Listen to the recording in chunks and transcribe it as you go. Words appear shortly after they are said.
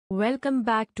Welcome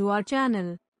back to our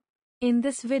channel. In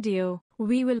this video,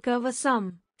 we will cover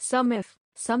SumIf,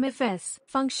 SumIfs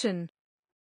function.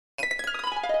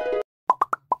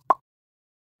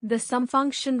 The sum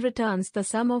function returns the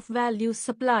sum of values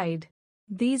supplied.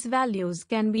 These values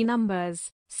can be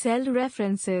numbers, cell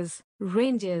references,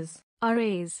 ranges,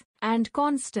 arrays, and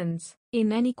constants,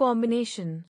 in any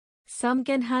combination. Sum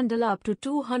can handle up to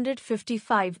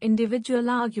 255 individual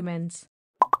arguments.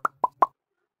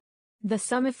 The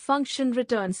SumIf function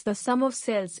returns the sum of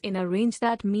cells in a range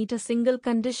that meet a single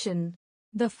condition.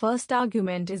 The first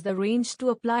argument is the range to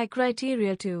apply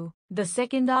criteria to, the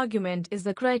second argument is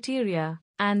the criteria,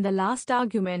 and the last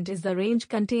argument is the range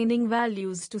containing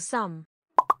values to sum.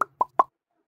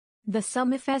 The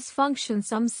SumIfs function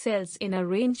sums cells in a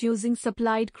range using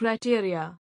supplied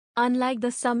criteria. Unlike the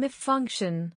SumIf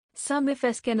function,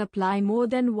 SumIfs can apply more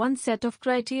than one set of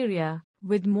criteria,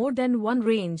 with more than one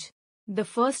range. The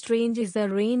first range is the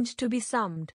range to be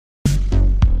summed.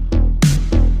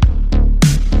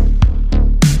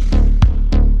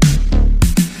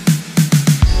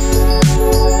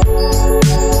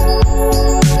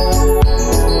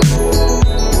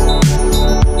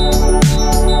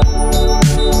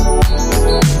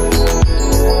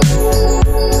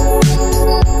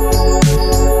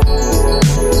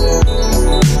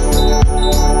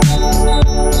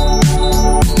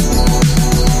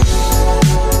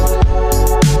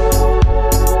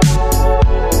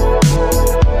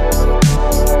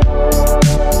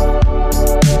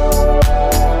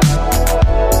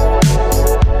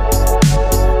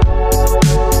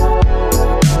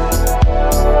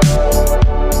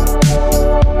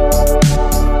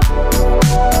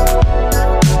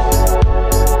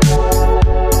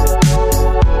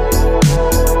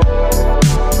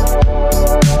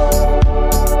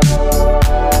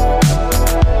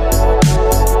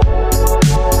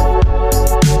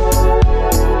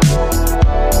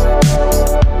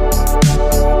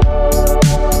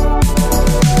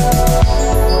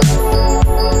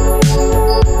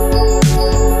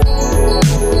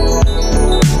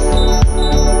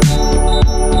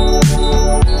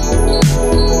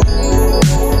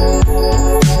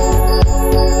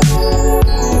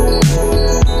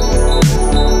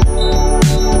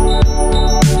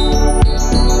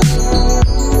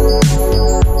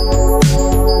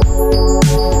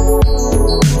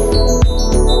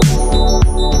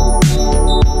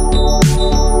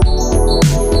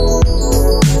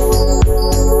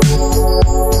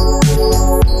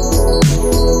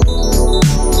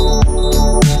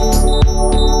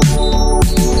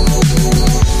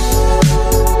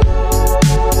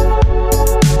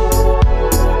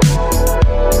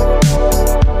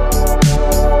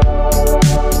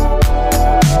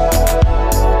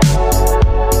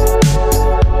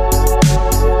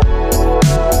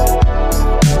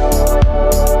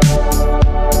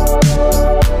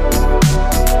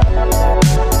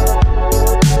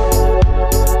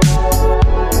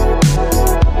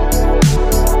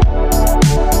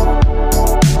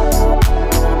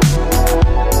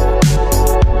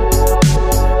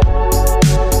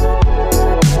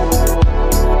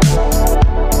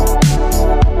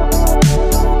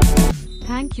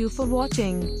 Thank you for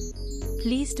watching.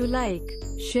 Please do like,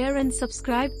 share and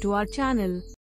subscribe to our channel.